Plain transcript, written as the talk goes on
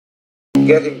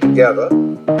getting together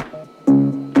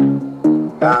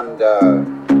and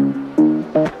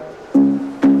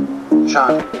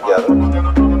chanting together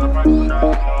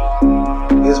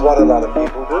is what a lot of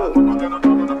people do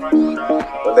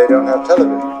when they don't have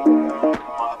television.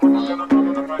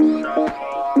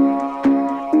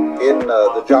 In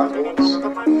the jungles,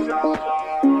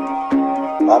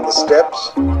 on the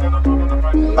steppes,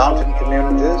 in mountain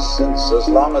communities, since as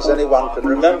long as anyone can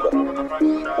remember,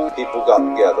 people got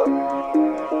together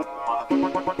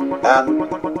and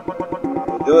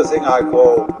do a thing I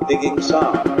call digging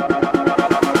sound.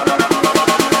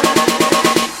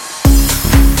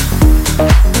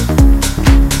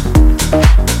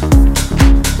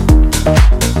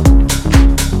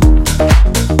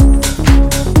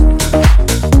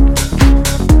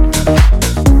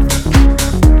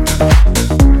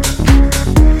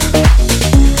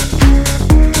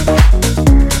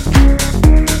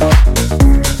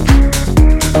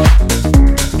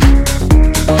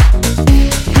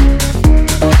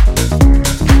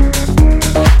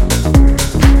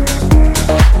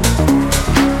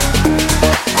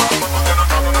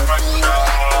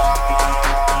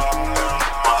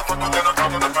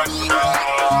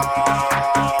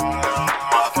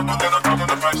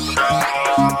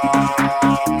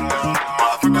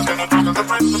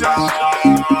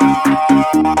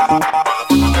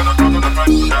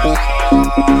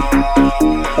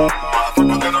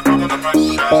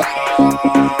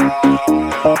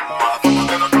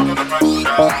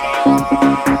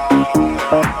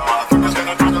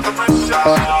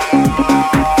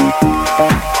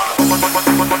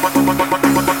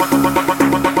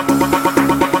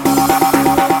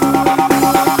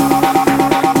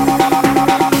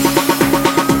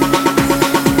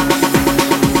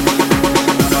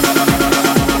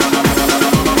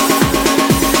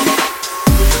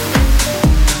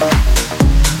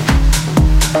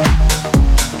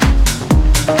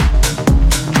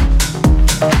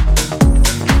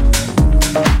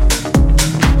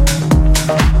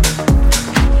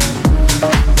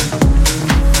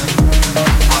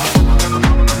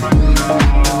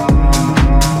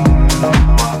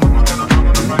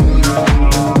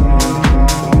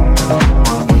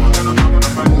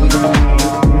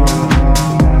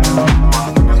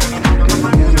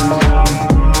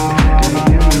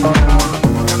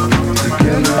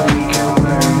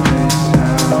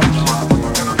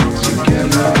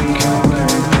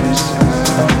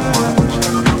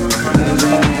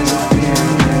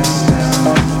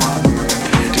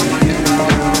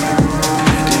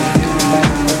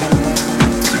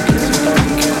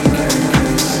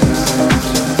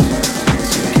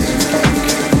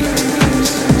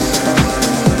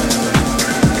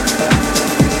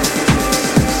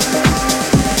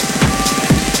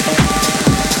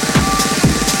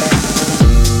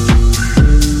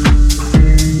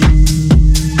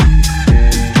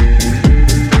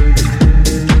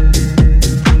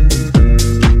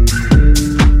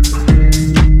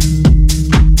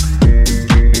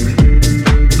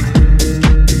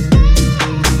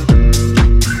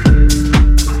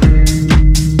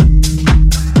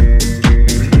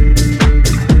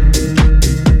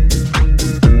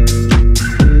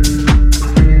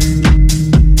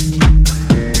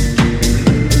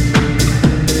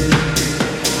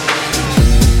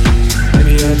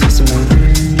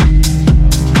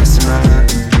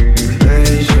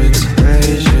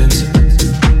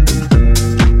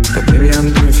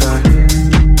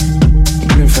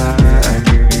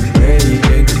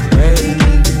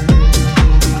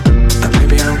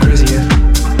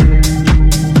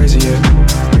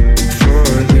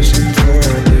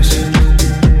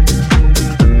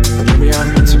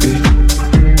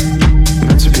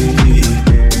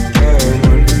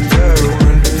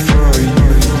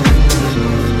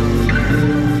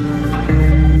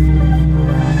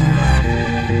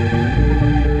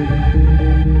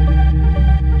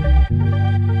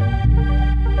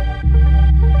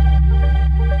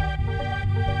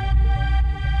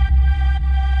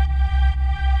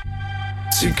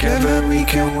 Together we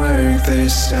can work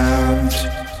this out.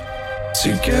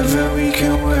 Together we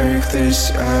can work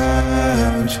this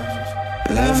out.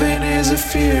 Loving is a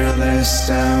fearless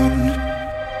sound.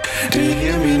 Do you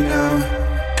hear me now?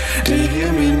 Do you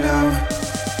hear me now?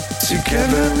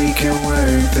 Together we can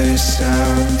work this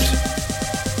out.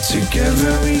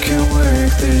 Together we can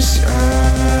work this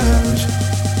out.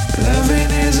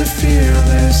 Loving is a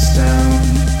fearless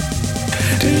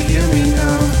sound. Do you hear me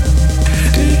now?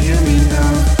 Do you hear me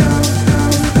now?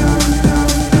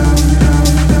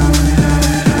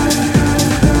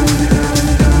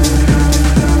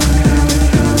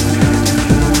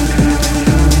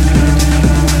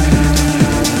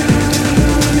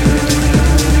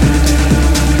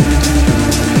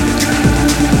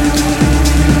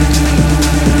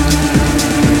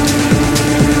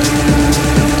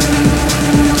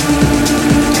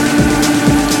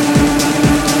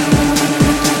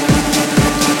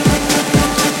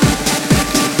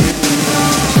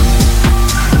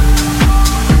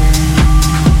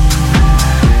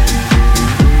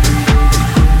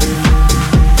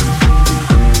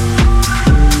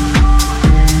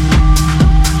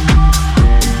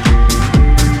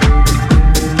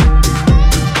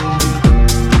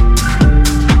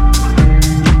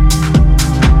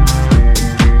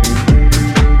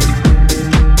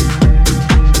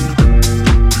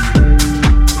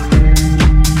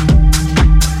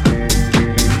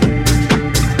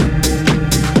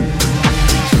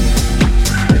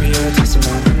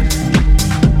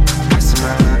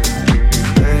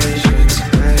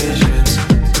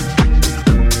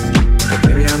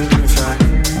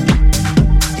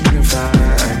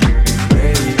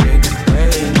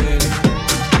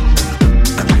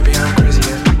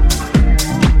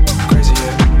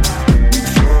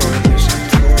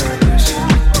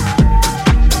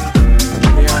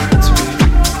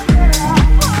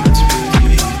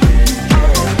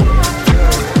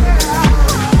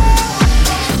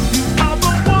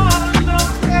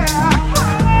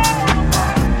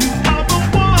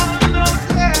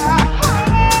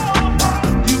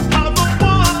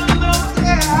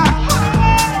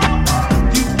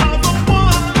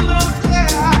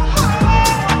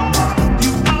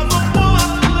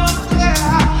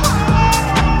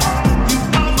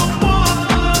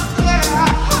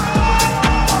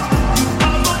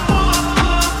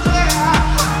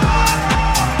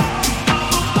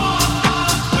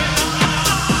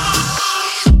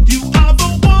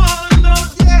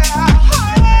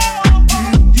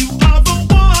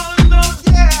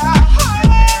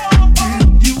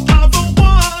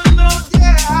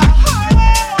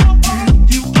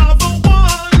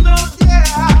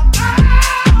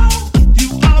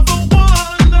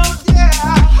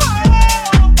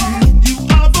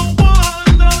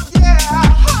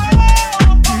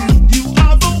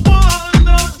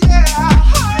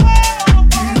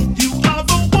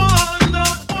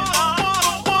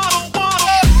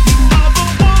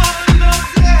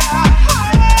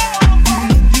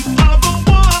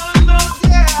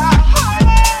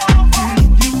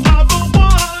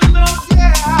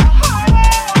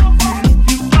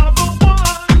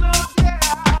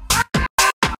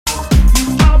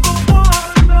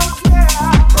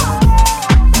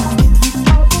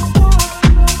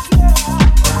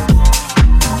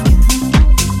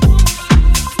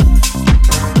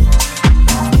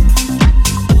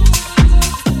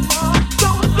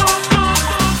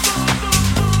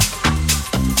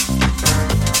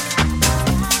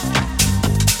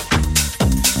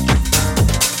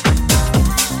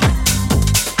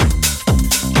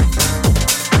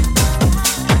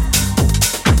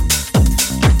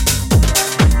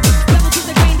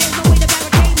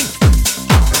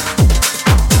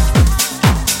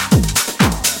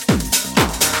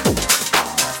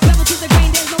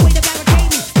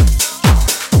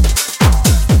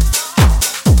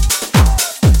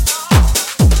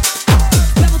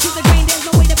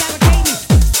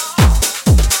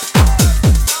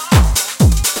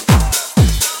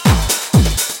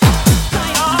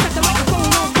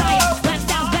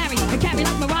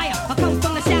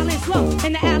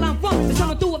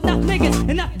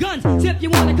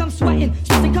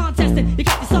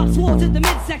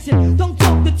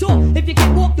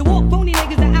 walk the walk. Phony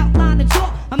niggas that outline the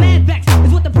chalk. I'm mad vex,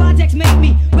 is what the projects make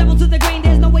me. Rebel to the grain,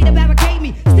 there's no way to barricade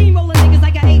me. Steamrolling niggas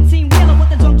like an 18-wheeler with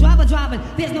the drunk driver driving.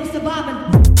 There's no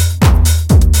surviving.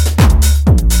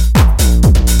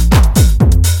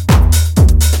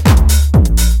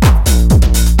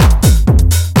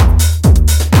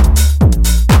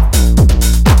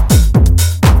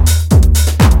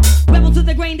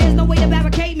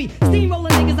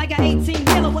 Steamrolling niggas like an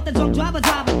 18-wheeler with the drunk driver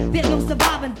driving. There's no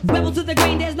surviving. Rebel to the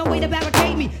grain, there's no way to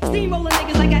barricade me. Steamrolling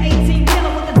niggas like an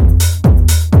 18-wheeler with the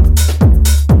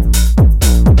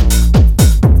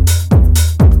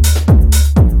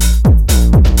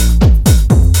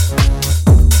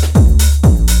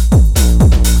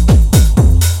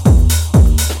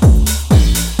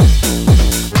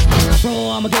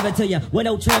to ya with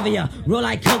no trivia. Roll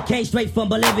like cocaine straight from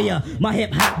Bolivia. My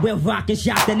hip hop will rock and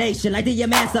shock the nation like the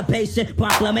Emancipation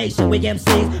Proclamation. We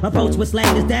MCs approach with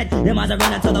slang is dead. Them eyes are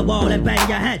running to the wall and bang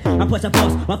your head. I push a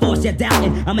force, my force you're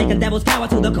doubting. I'm making devils cower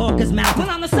to the caucus mouth. When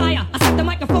I'm the sire, I set the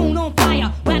microphone on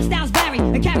fire. Rap styles vary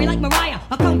and carry like Mariah.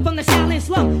 I come from the Shaolin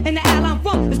slum and the alley I'm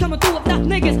from is coming through with enough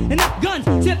niggas, enough guns.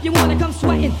 So if you wanna come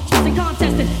sweating, stressing,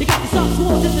 contesting, you got the soft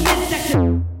swords in the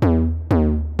midsection.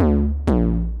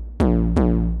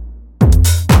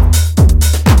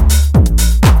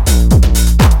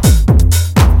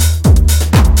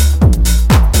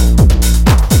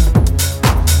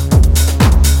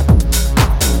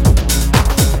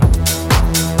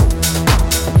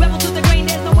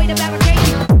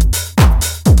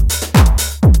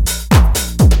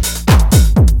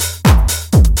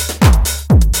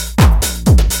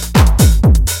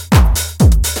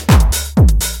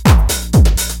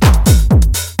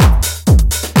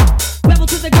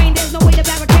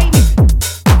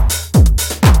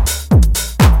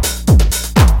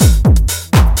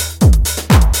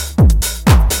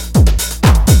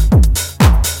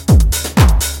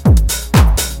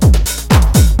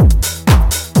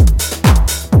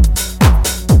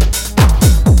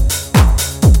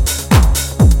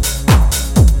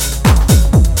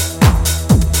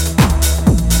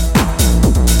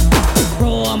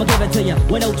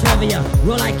 With no trivia,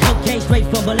 roll like cocaine straight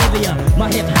from Bolivia. My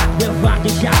hip hop will rock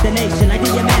and shock the nation like the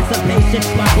Emancipation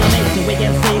Proclamation. We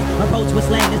MCs approach with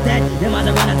slang is dead. Them eyes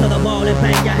are running to the wall and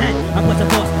bang your head. I put the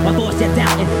force, my force you're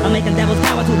doubting. I'm making devils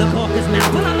cower to the caucus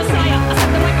mouth. When I'm Messiah, I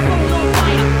set the microphone on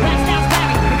fire. Rap styles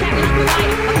vary, and carry like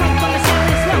Mariah. I come from the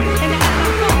Shaolin slum and the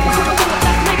alley I'm from. So I'm with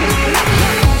that niggas, and that's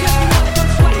the just you wanna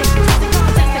come sweating, just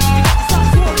contesting. You got the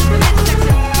soft swords in the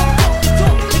midsection. Don't talk the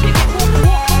talk, if you get walk the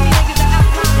walk. Only niggas that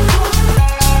outline the chalk.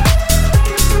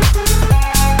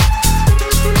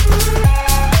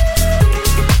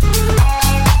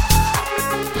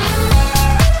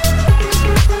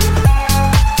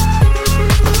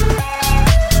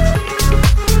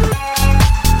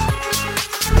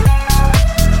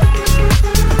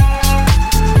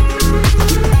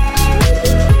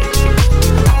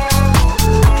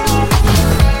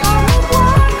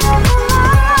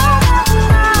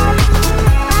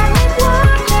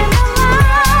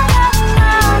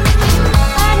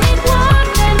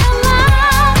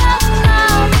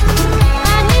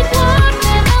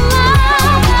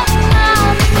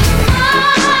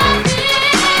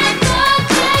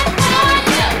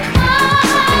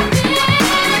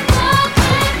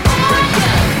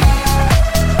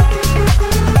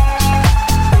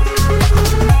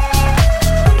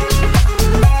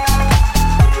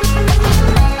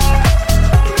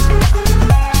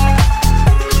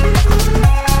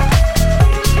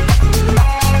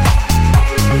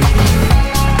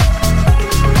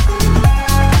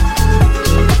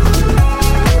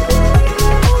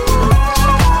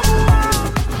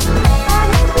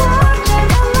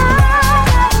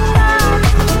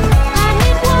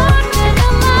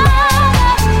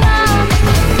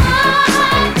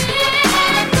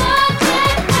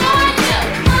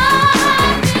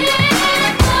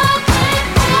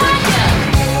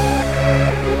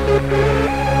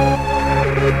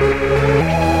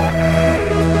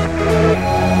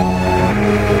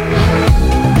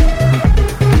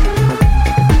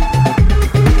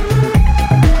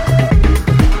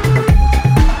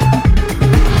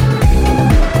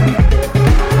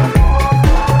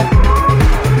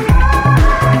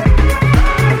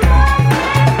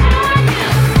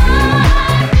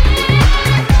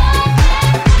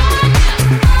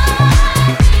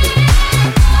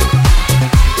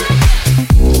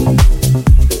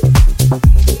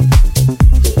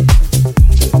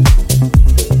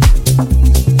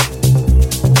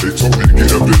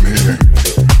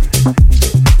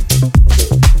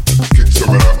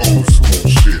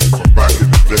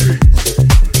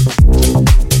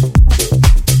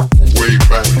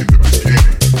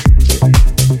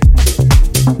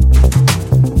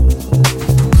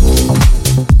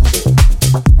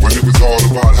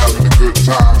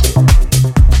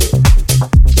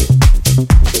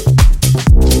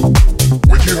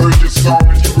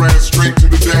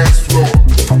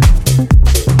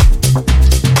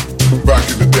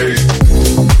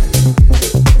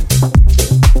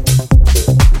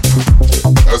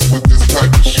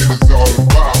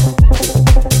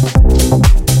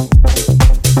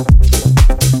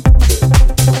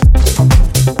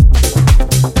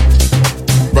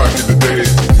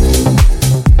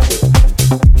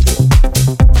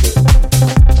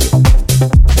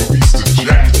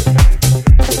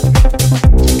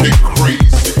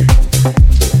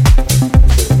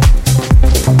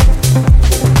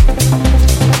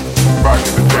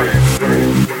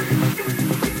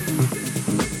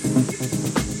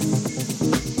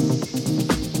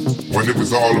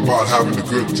 all about having a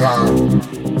good time.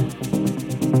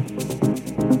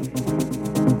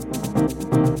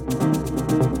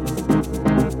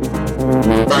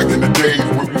 Back in the days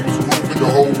when we was grooving the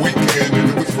whole weekend, and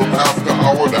it was from after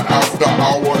hour to after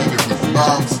hour, and it was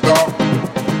non-stop.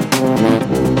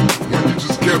 When you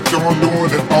just kept on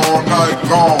doing it all night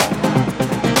long.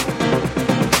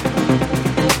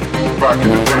 Back in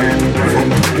the days, from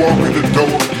when you walk in the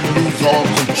door, you lose all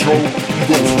control. You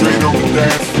go straight on the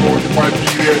dance floor, you might be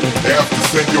there. They have to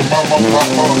send your mama,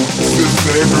 papa,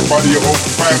 sister, everybody, your whole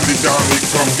family down here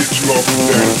come get you off the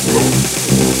dance floor.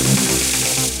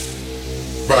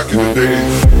 Back in the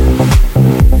days.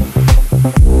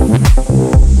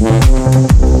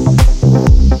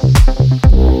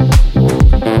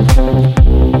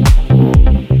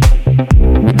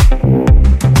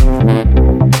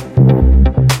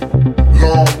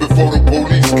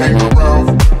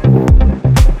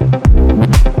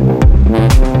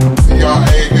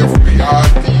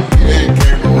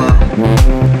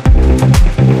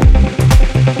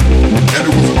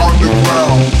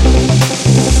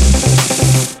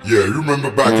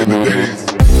 Back in the days.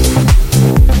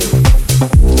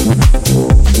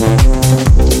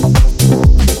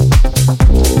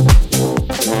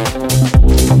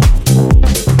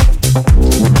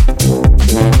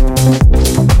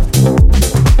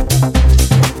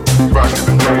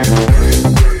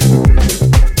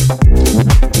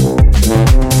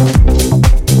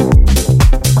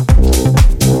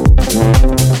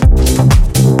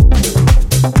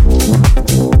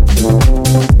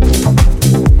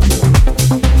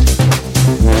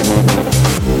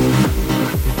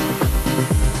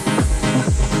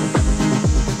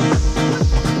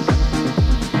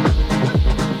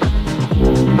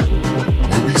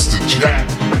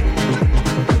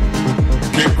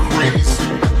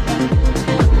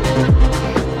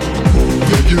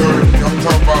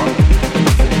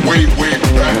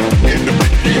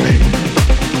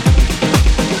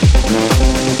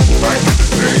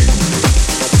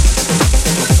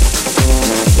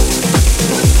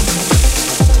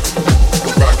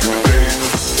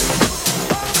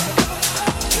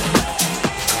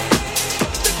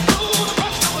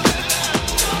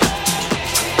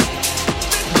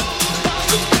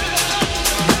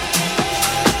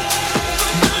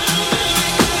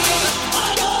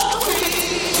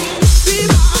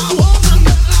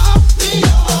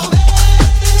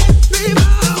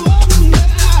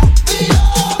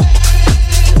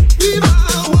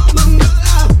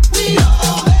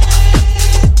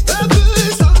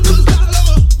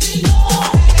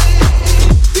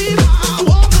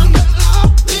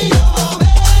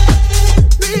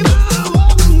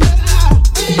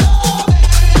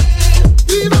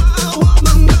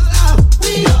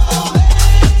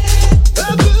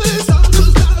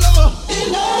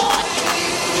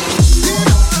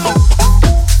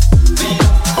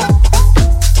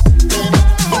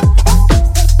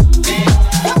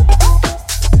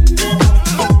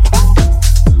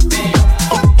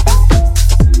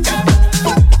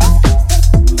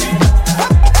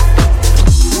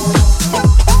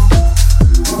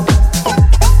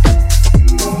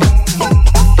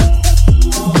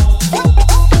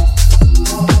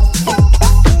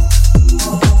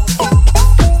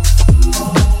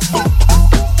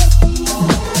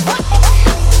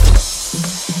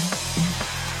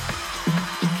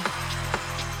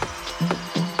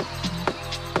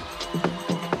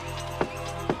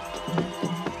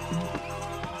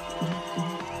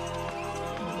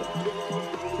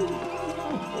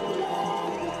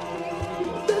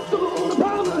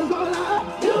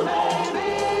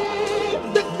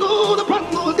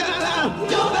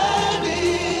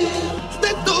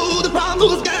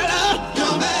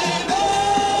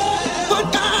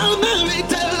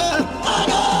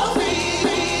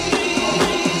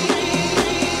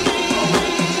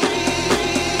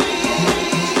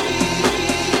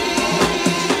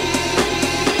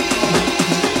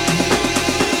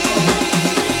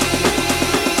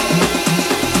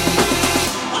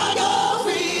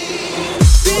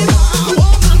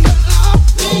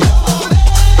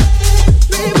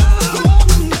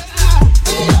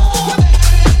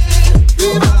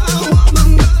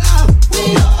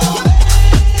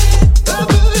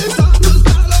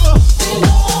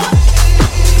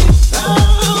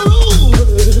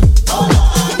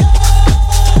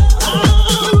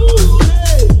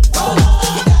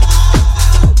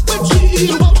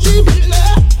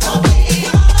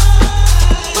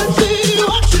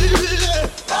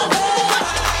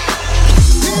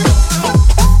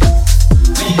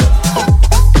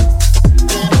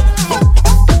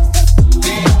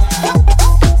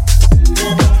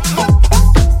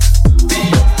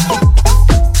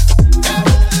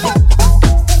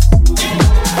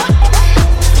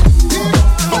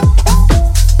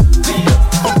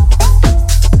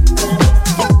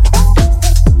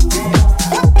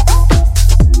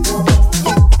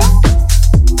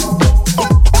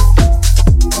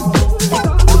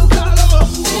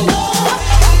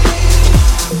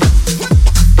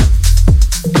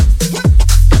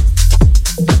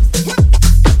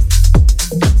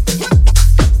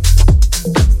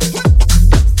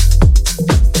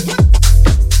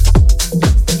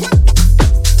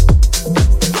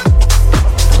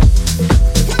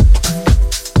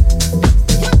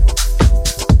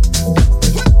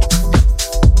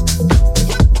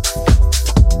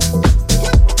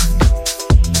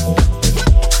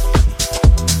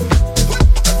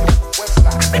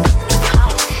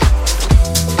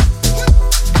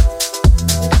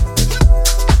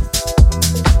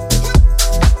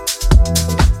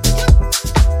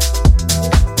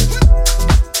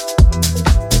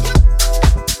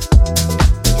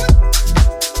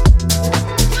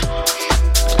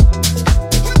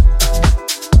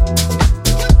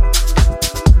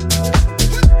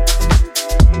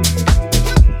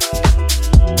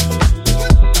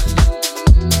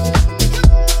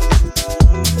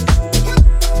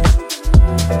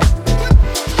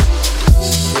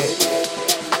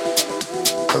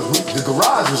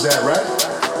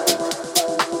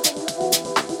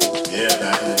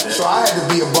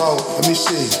 let me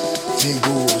see. Me and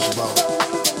Guru was about,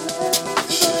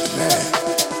 shit, man,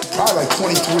 probably like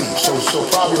 23. So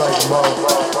probably like about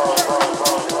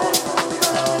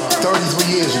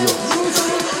 33 years ago.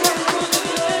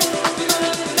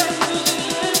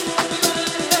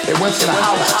 It went from the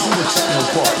house to the techno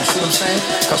part. You see what I'm saying?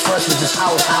 Because first it was just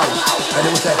house, and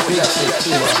it was that big shit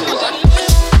too.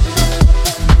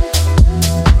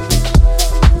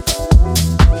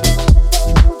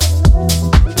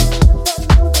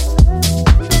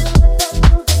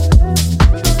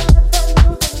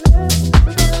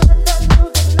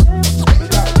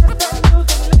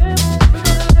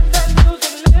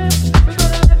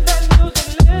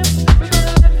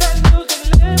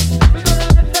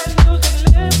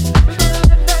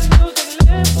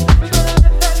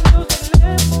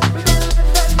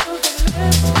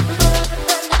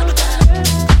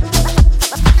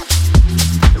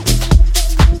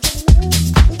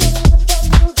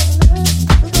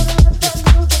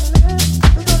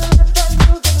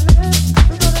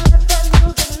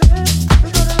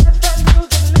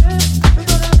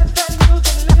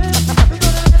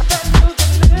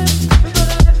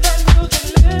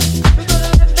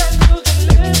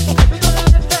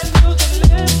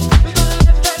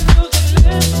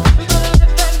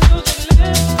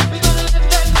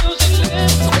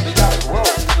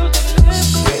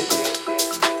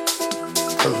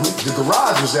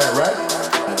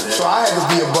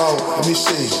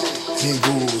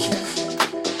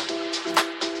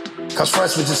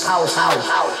 Was just house,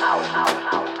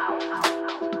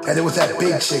 and it was that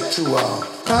big chick too.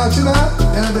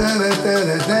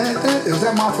 It was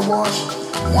that Martha Wash.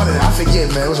 One of them, I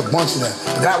forget, man. It was a bunch of them,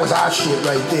 but that was our shit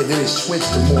right there. Then it switched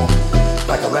to more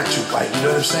like electric, like, you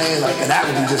know what I'm saying? Like, and that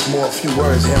would be just more a few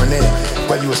words here and there,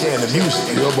 but you was hearing the music,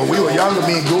 you know. But we were younger,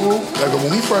 me and Guru. Like when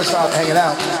we first started hanging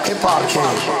out, hip hop came.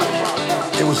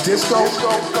 It was disco,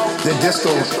 then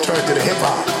disco turned to the hip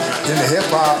hop. Then the hip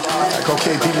hop, like,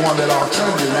 okay, people want that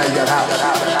alternative, now you got house.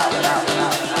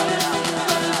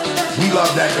 We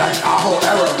love that, like, our whole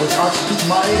era was us, people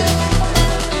my age,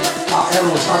 our era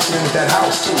was hustling with that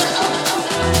house too.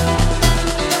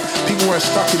 People weren't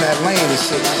stuck in that lane and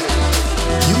shit.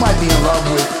 You might be in love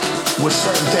with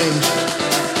certain things.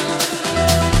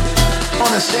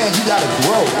 Understand, you gotta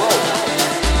grow.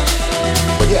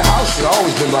 But yeah, house has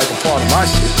always been like a part of my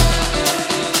shit.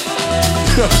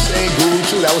 You know what I'm saying? Guru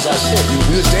too, that was our shit.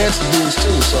 We was dancing dudes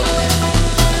too, so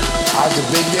I was the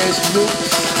big dancing dude,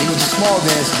 he was the small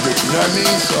dancing dude, you know what I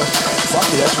mean? So fuck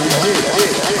it, that's what we did.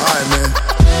 Alright, man.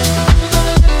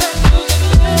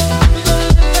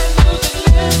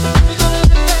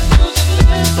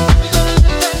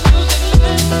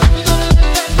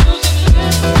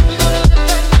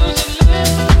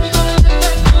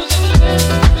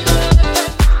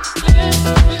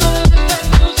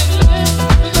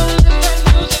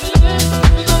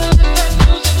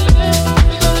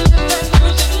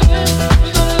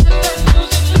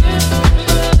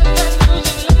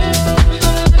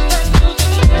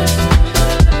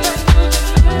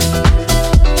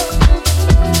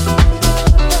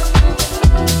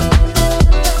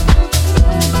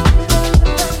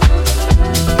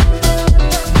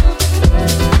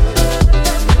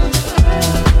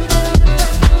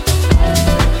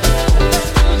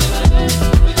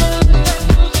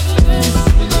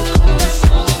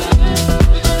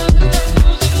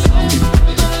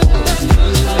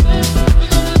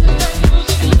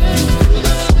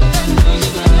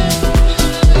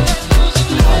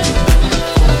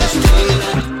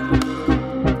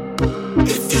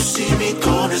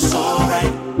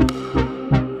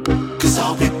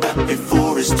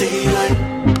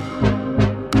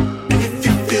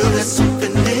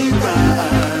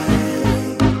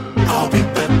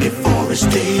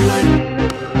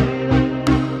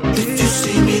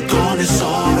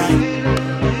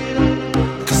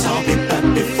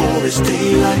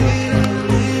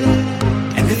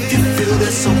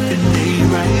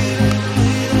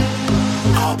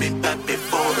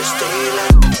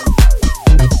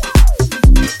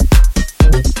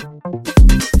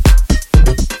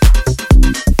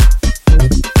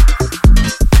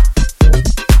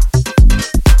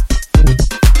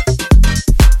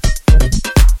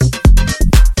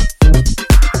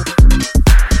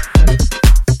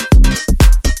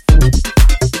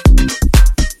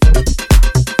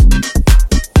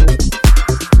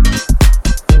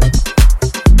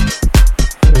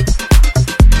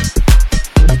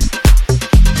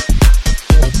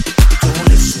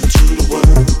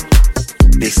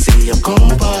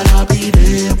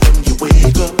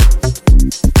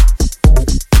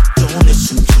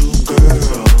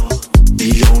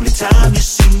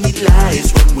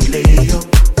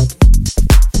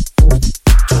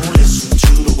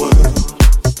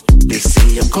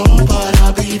 you call, but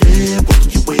I'll be there when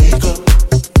you wake up.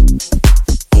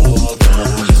 All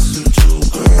down, listen to,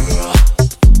 girl.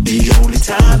 The only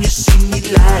time you see me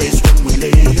lie is when we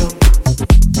lay up.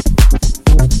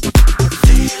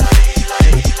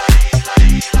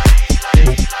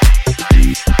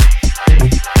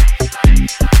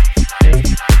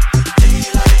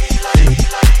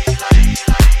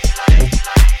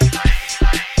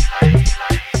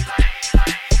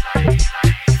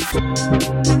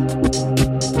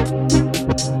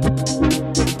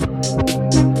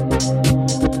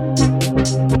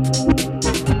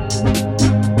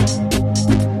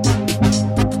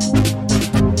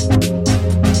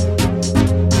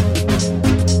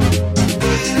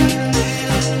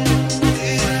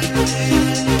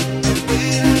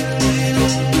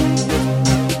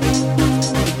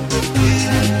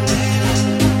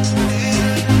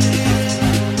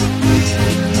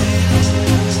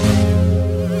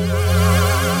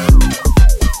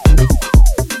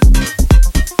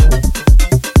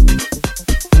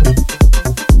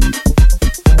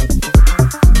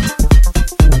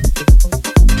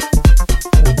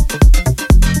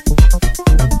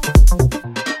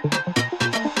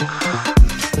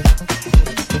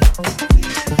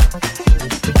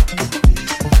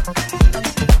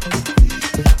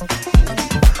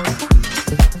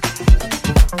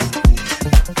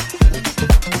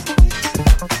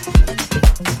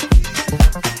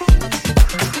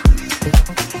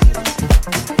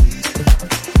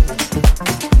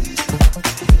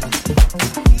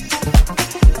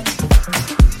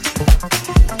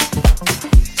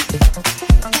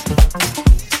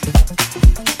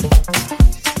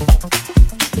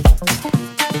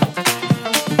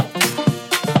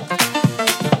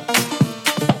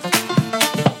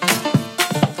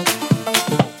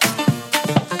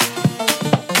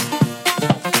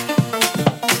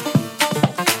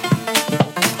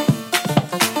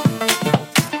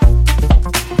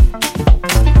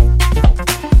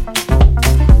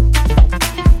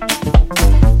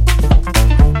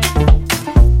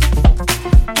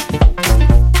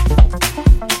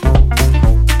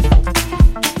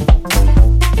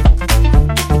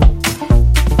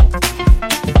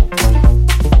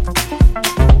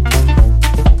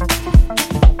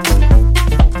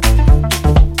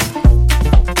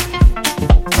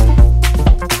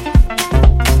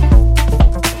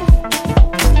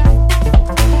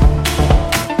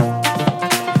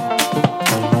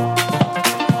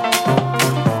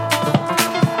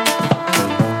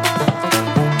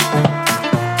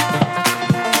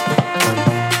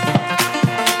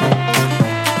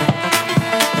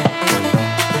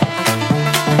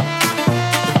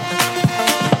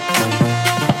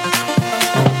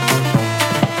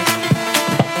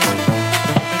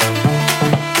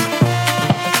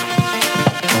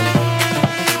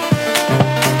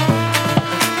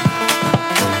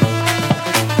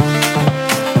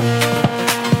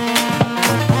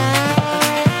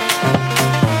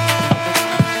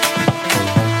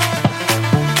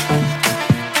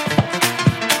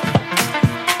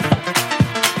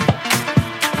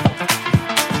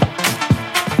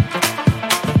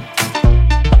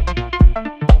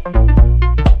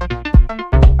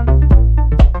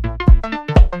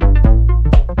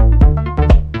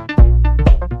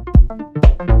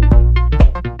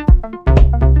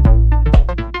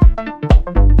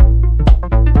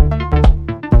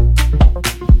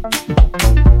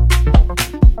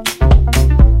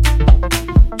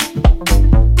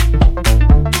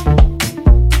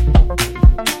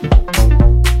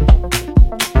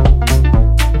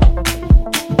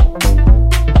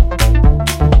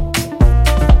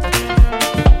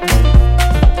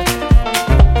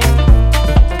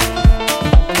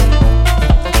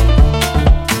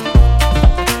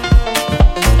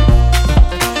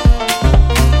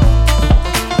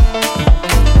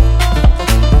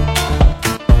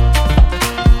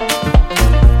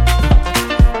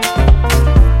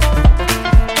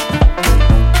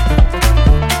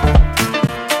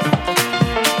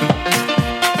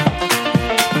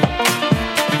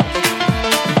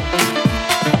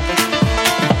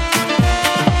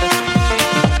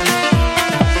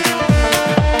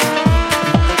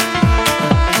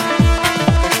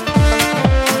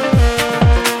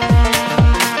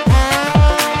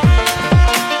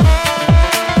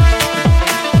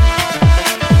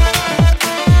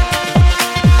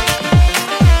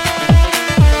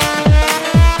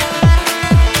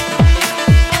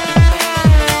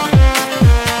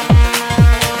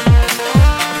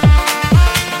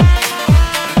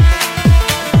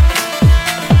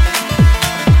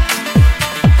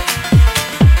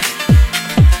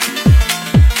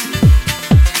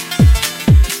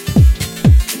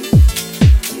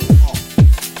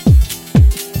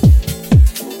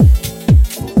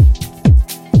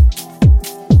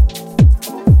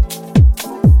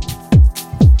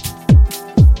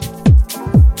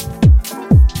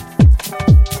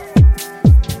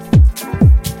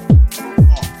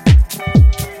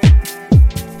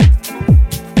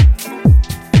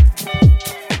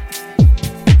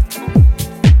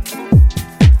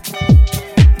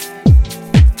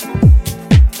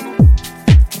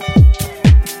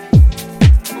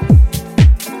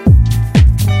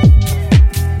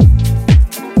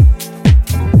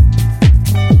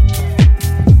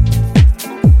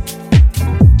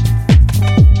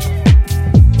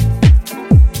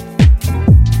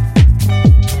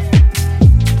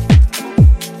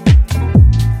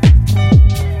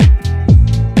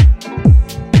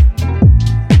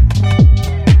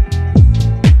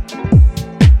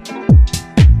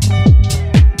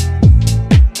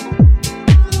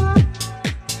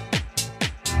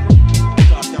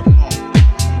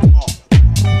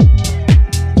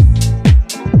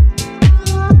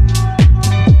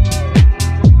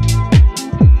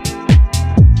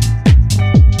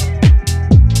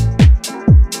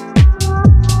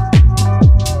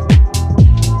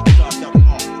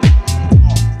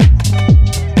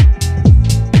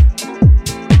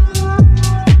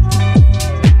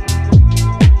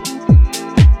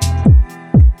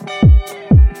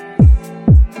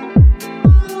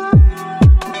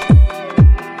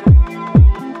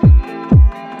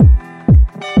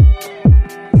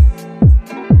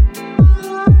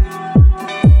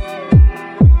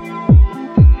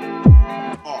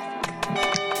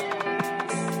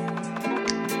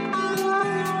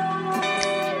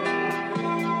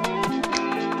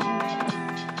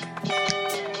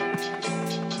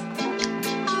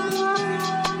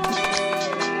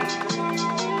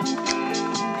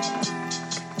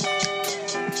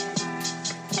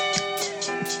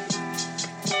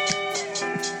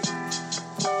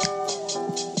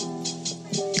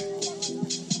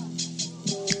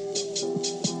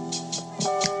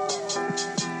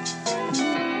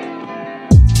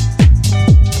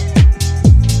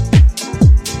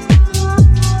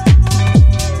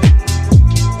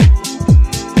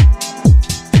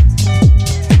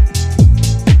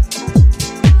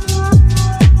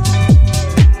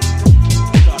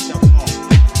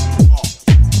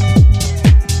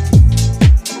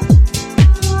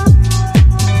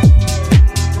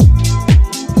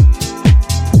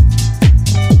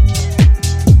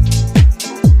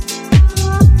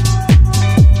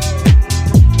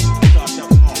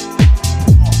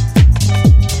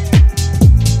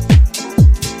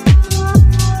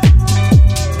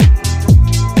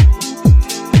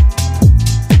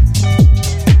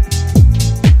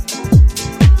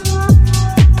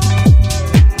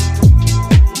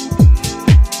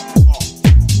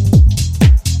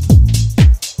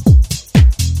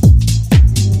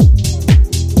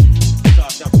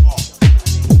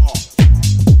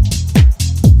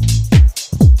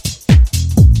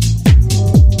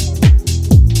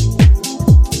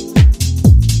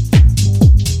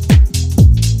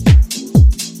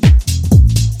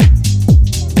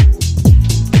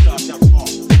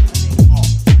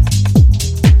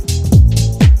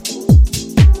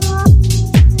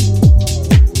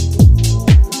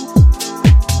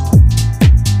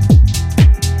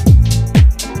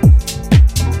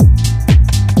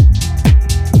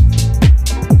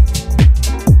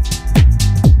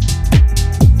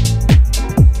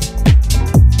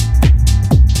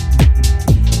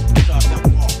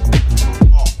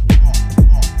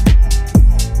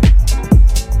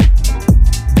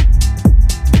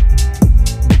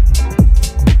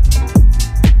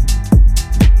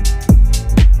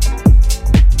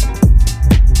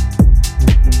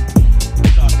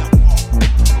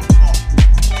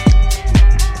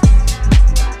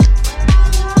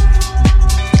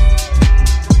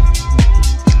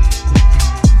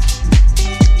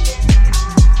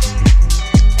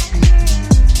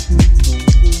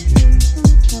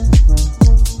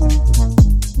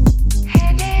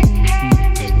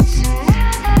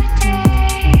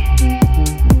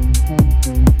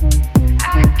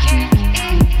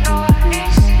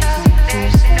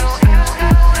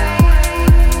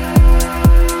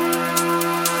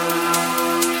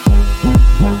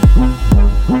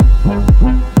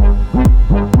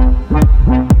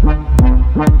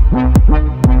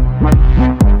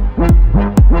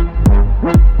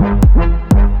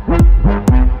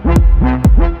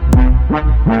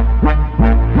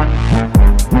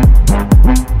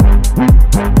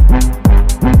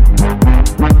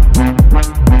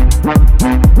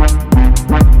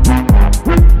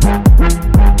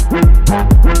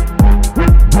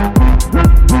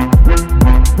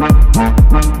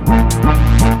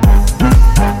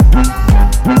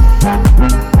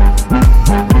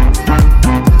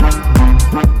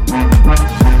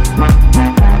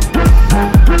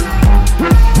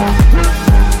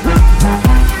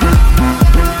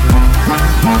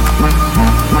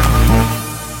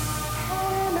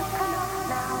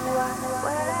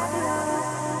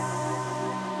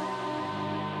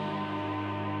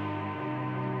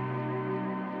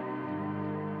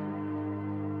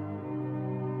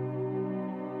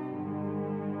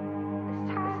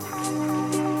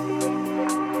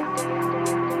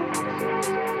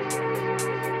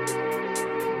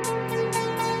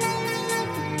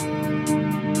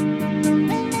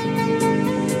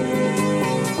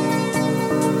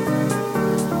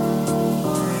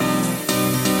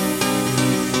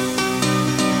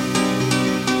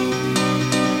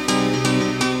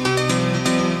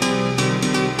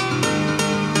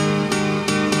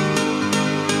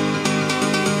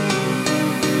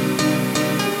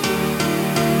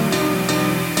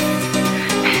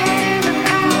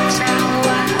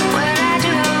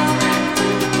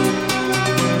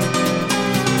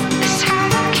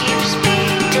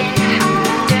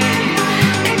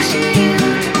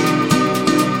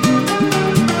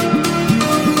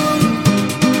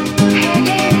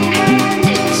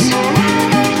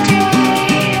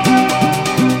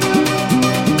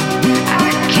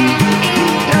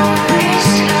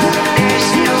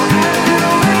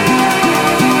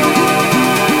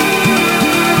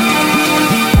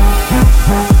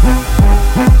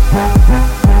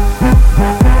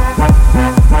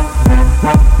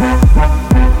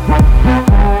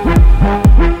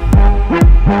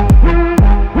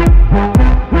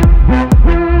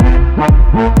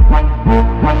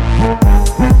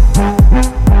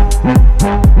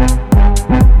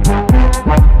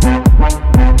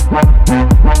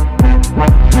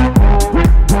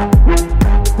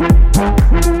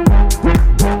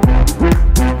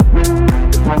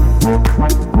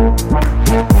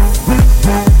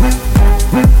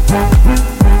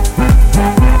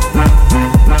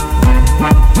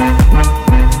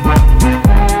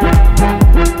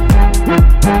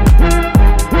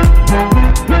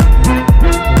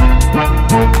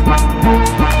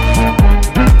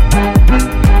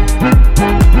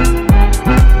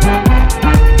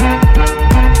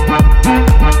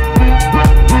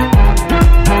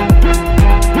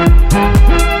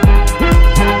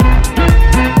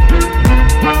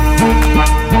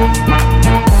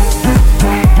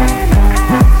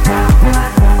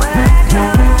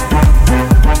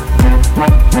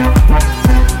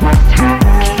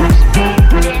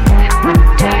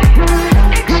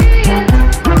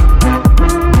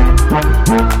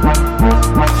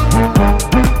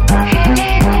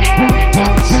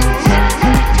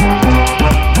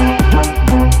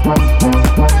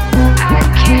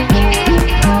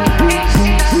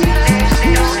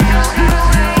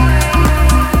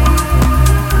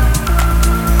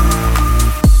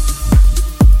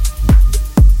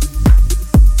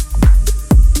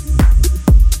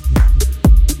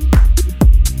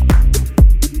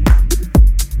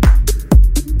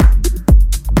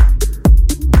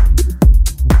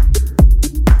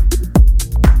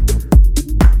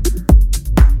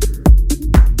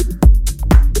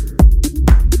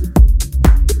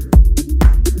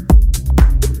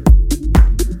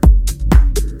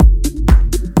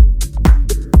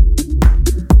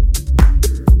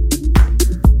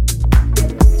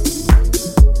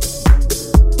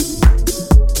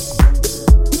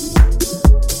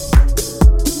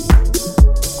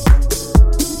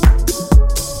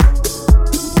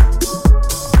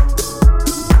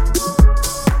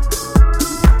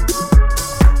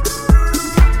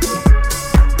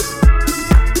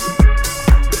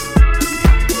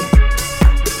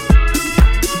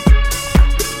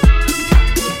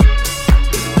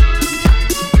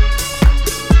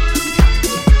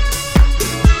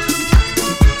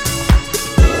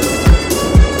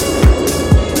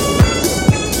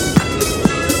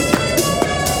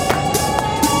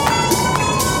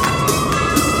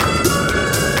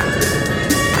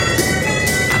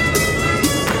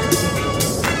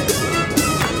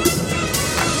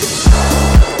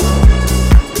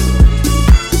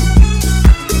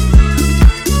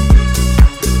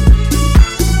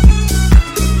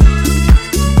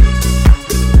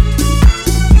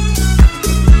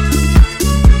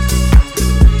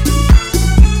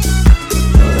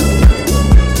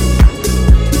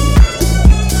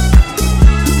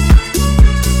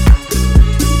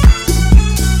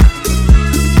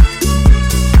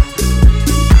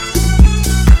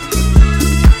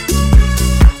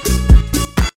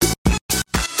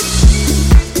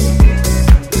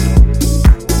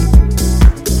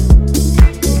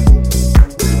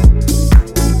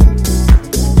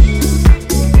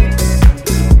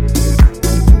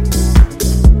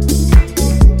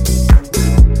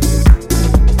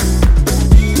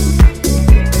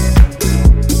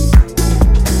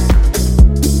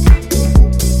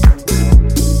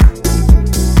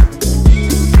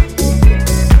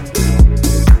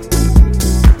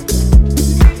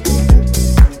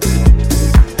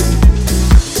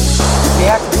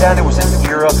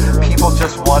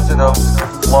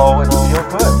 flow and feel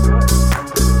good.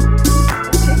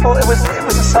 People, it was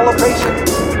a celebration.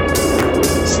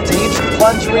 Steve's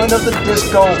plunging of the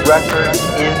disco record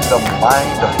in the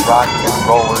mind of rock and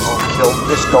rollers killed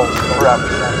disco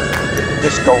forever.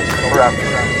 Disco forever.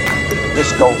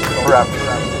 Disco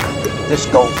forever.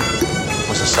 Disco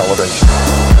was a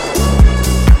celebration.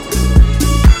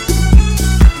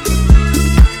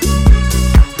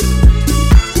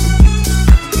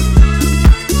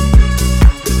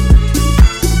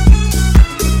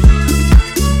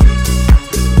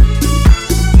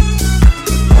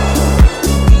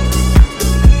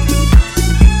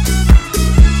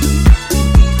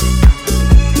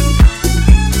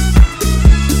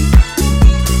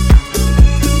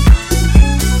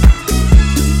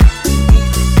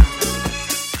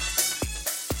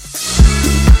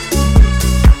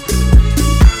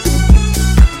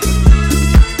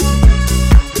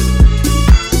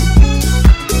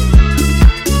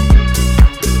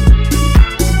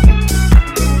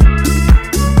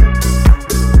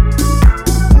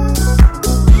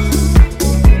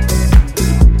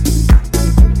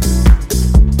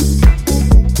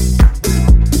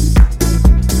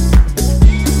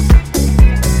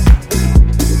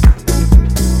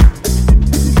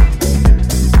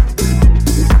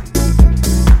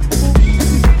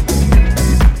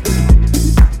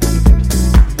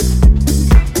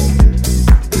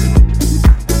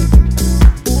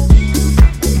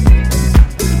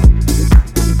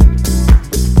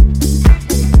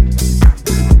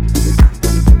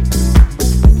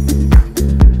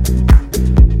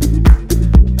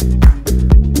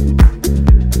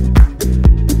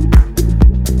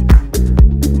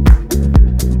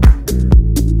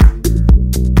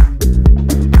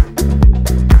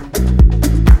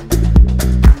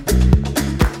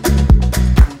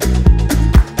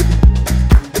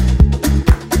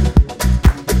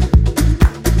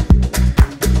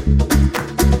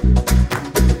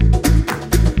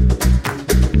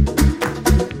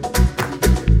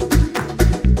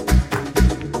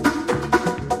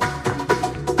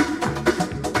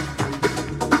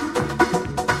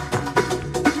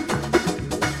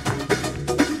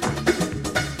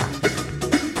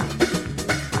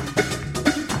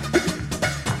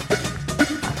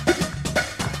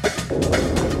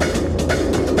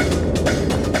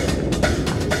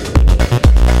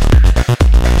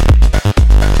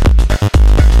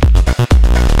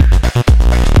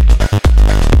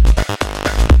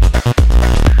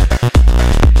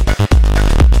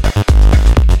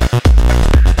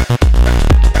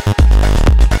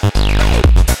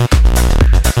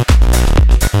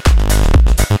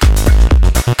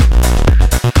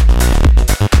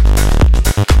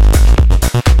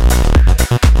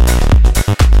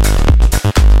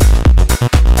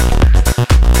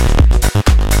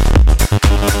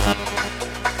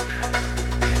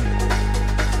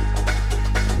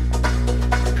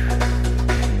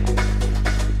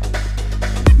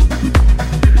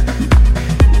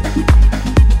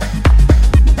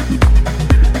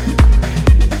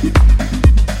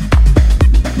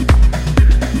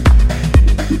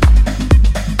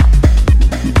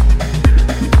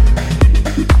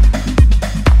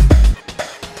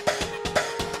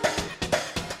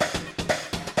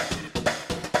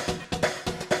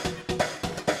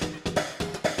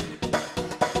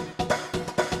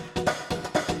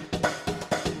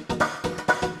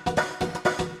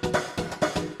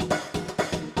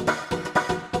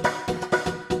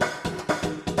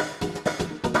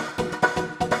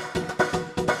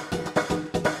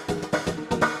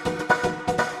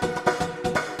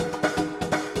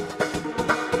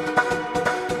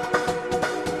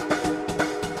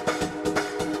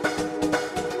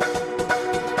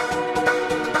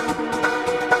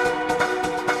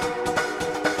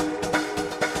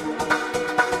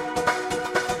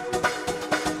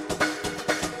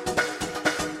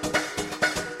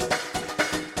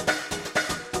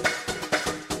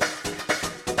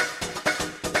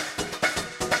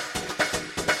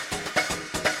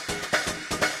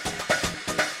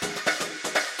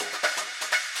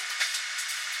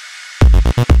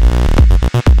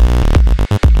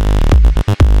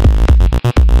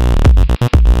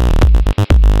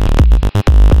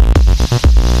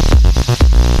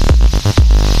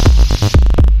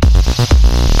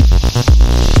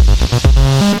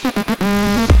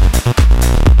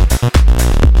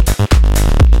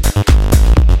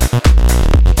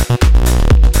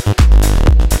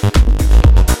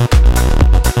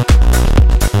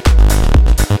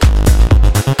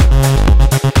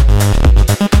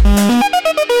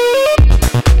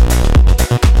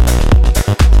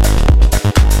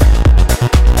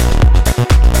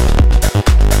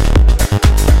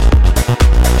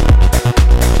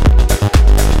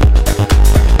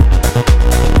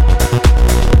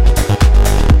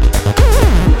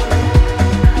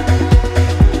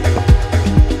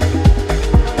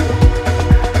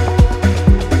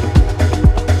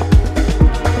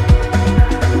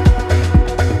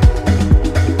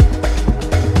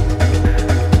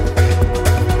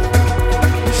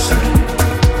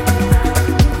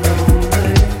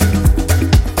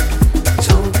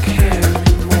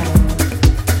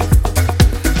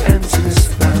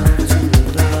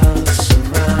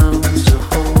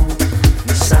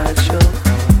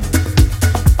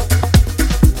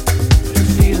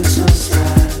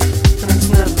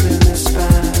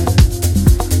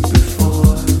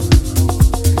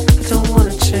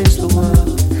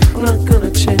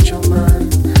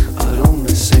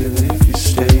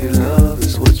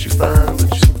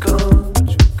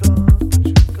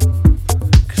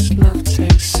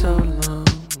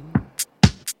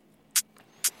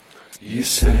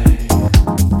 Do it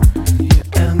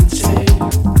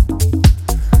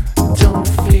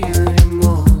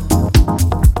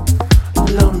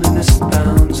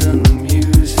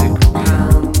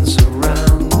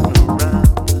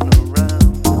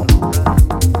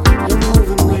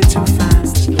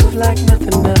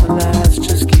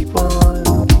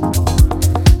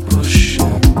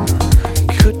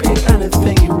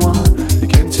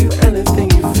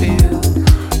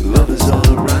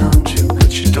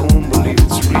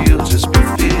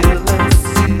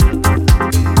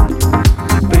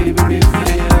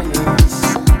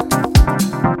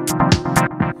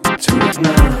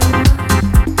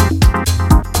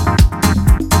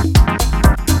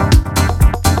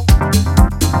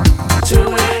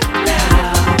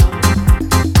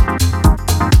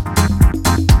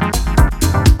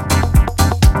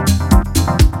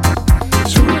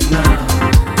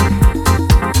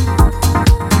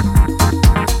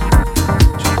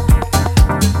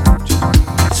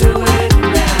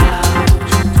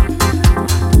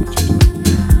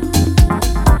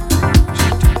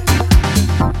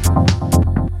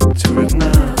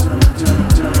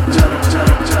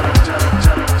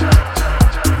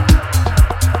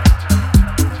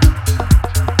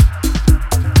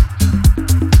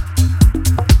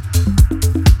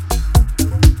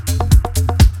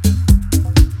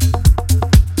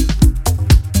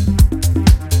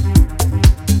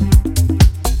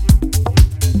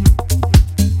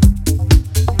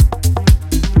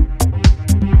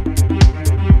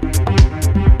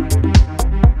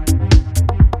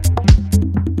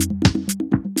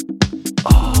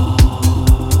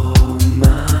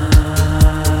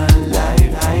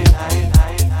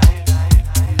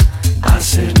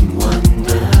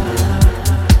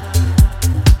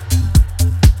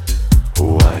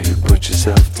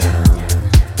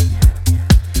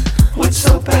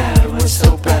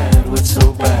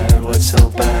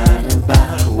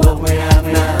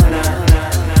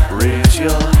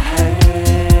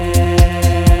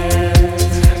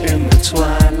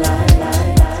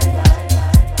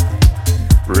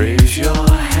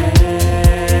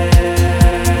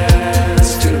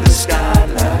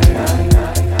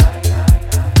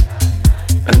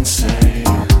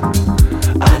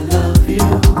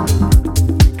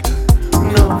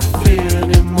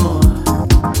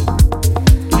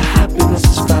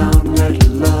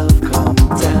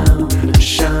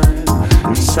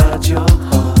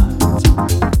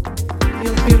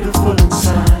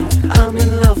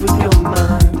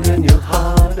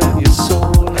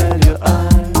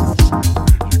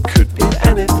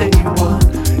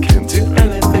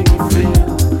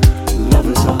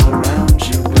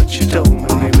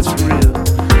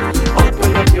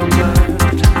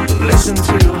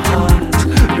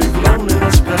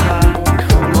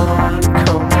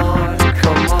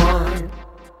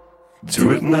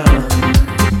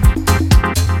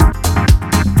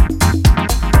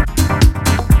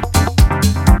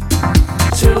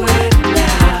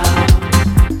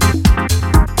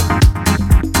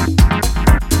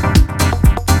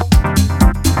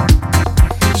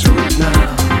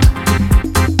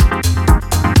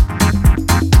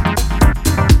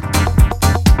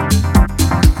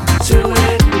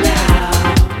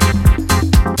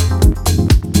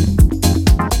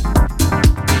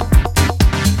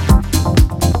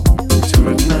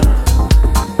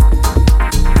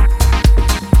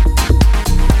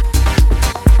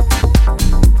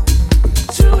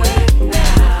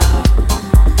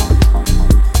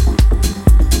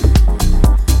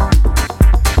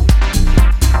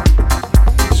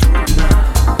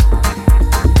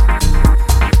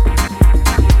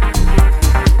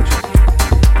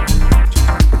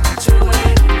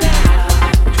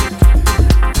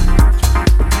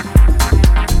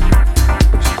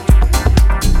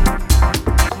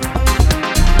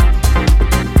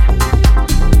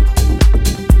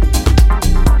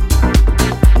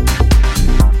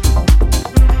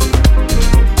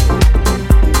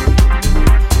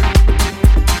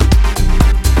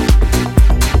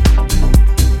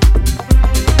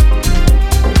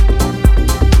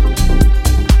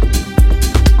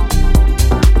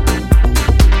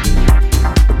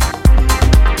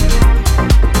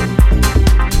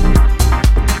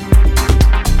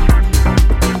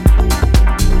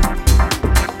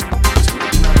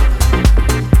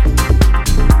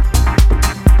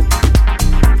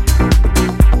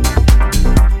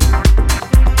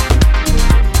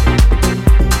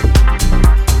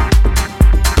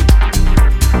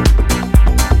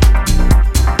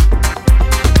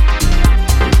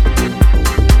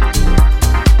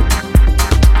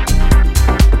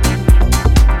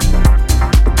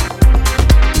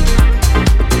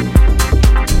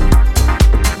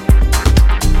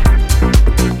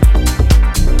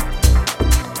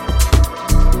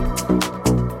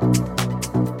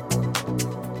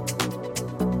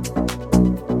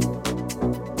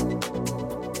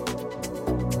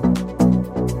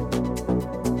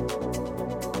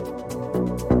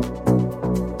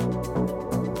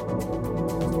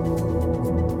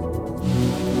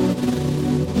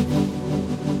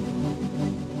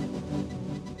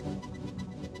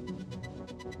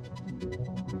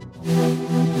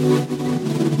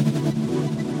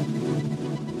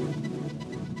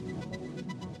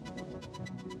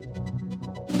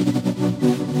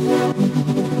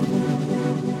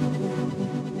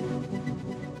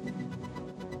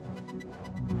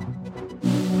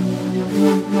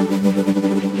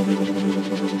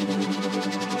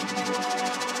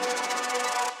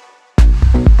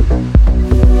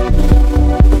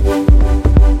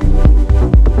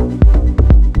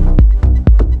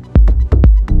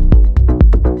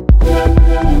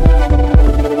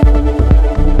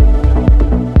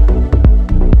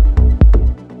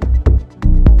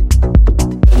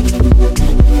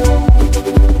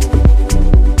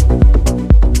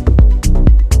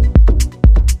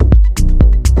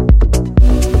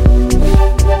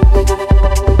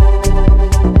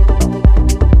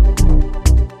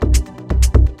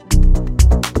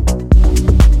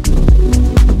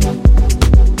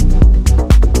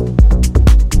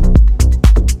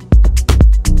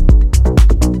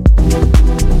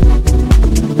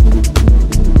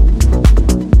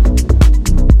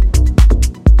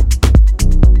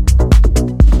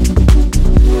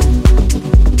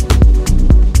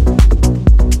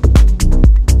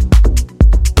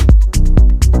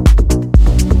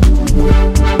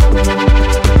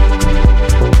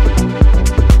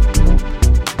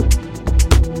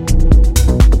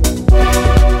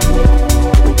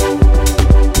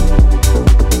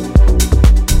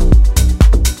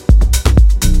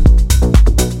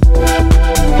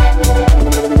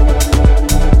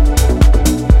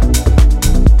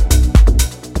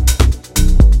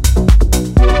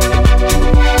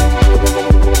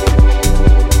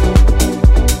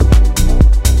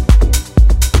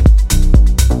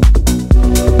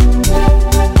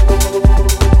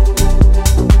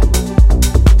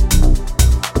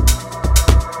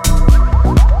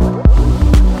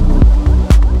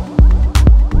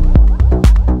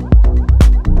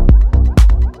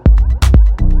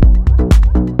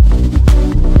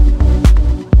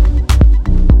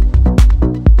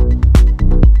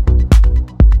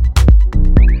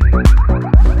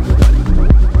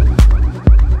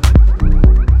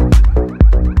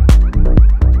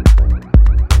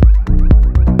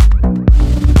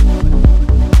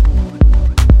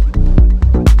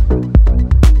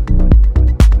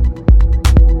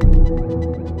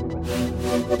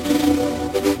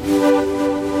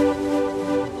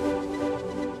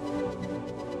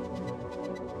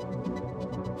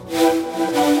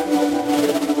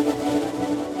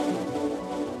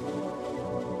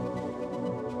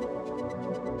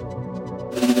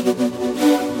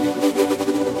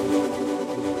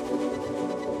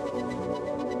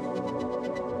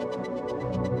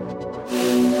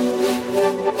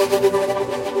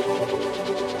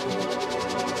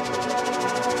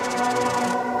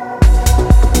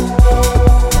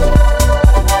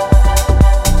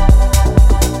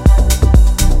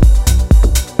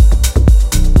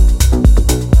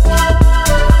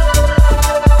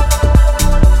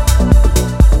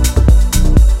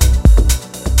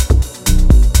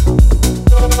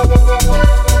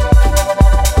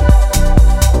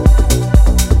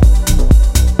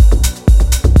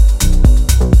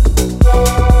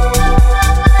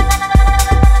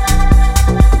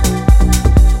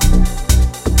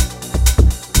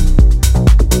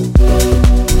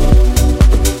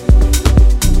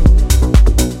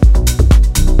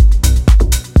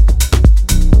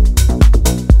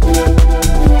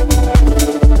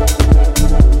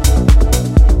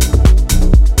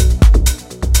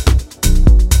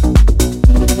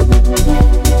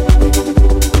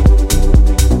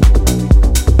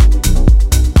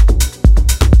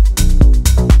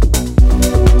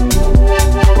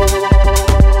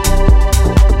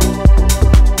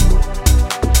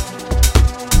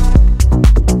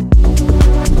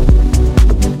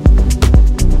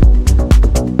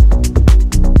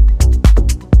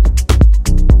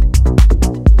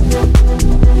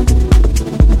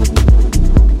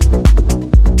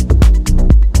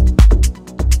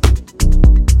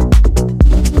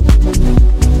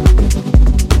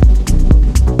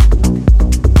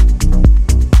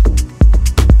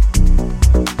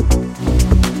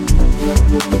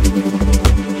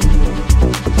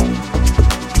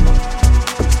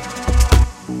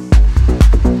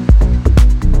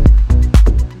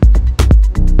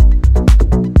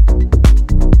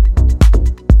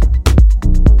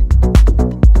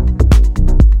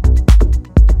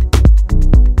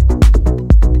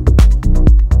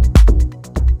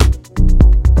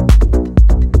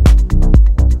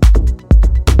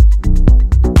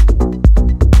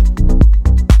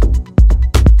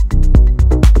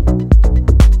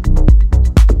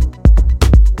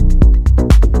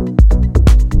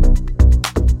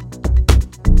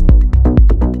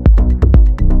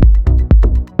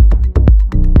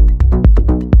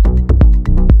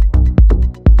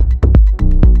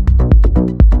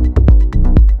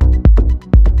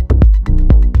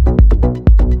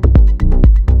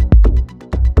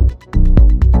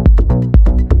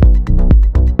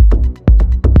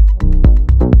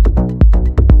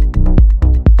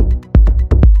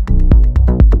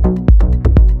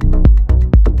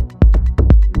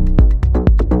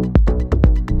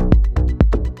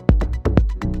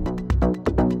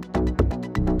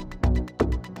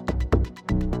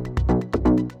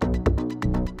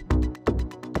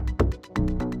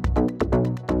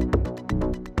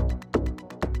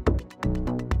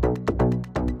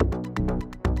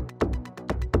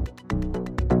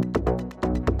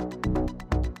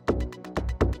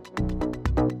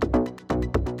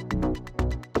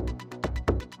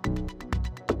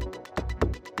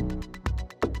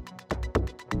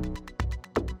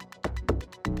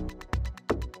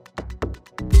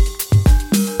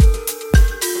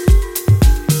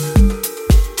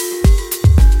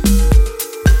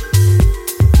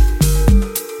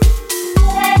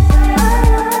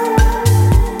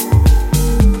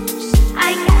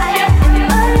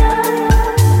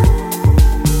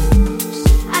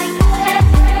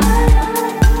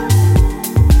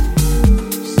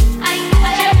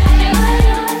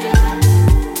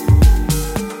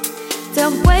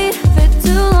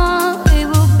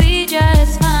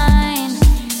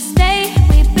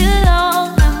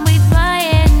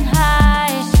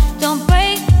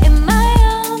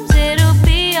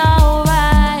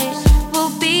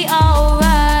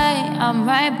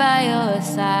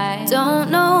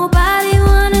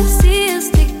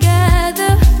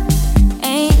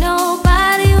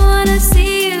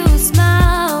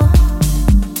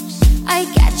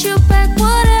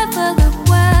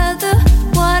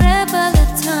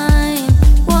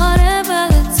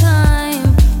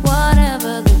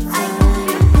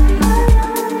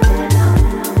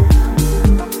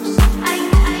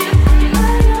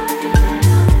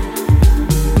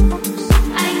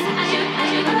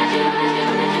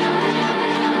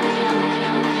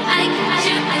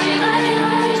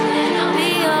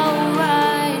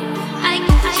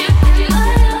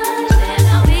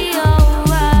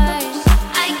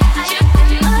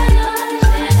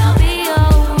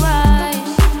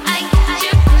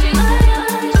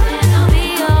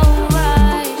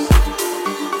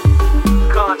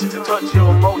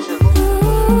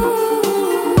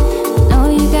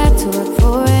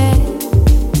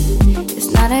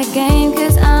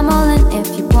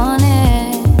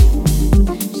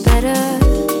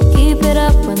it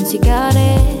up once you got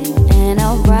it, and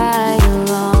I'll ride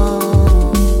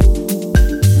along.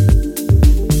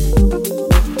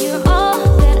 You're all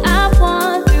that I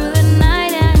want through the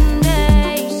night and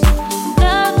day.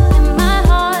 Love in my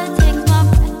heart takes my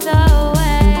breath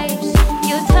away.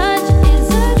 Your touch is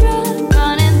a drug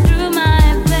running through my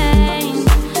veins,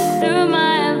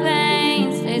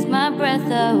 takes my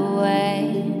breath away.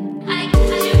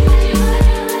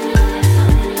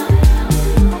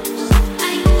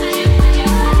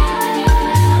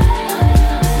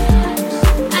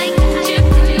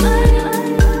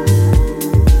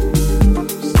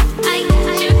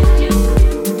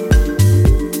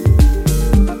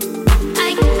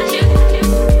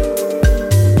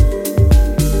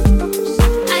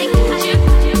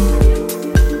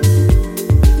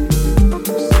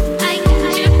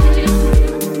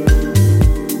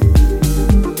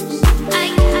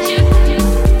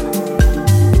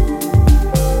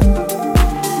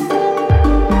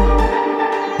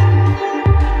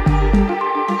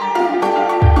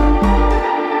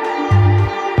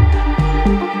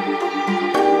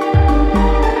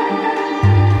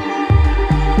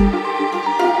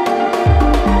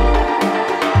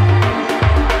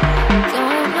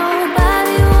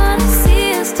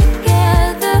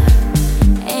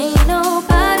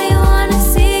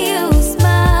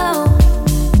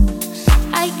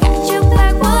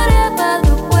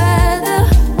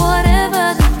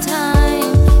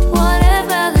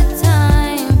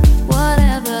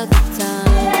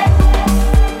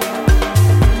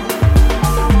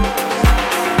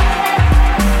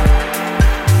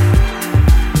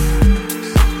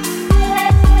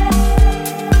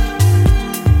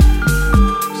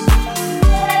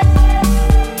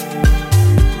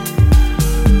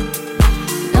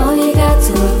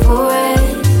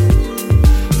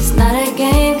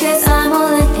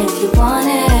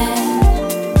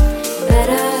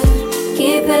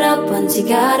 Once you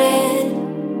got it,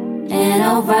 and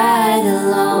I'll ride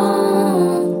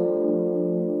along.